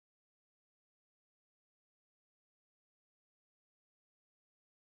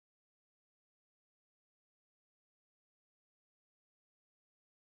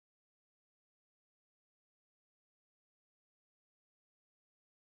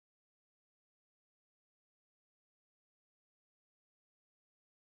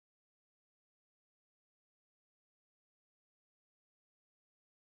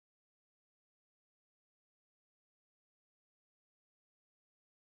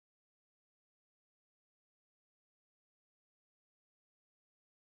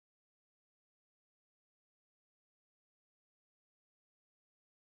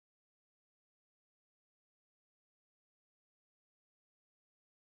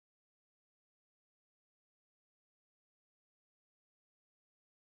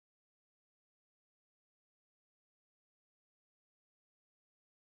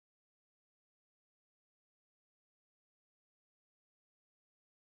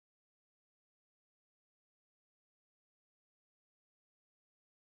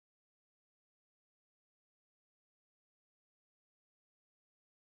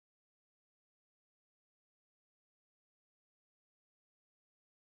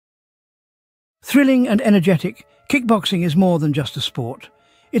Thrilling and energetic, kickboxing is more than just a sport.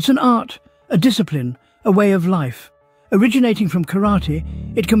 It's an art, a discipline, a way of life. Originating from karate,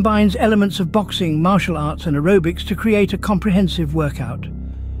 it combines elements of boxing, martial arts and aerobics to create a comprehensive workout.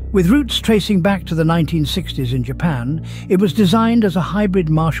 With roots tracing back to the 1960s in Japan, it was designed as a hybrid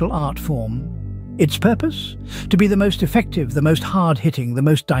martial art form. Its purpose? To be the most effective, the most hard-hitting, the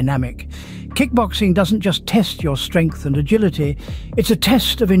most dynamic. Kickboxing doesn't just test your strength and agility, it's a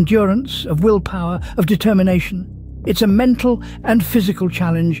test of endurance, of willpower, of determination. It's a mental and physical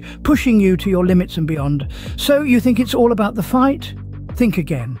challenge, pushing you to your limits and beyond. So you think it's all about the fight? Think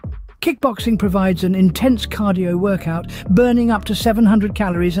again. Kickboxing provides an intense cardio workout, burning up to 700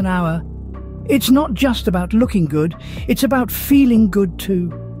 calories an hour. It's not just about looking good, it's about feeling good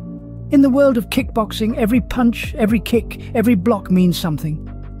too. In the world of kickboxing, every punch, every kick, every block means something.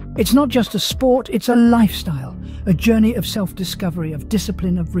 It's not just a sport, it's a lifestyle, a journey of self-discovery, of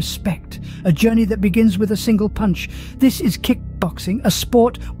discipline, of respect, a journey that begins with a single punch. This is kickboxing, a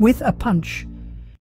sport with a punch.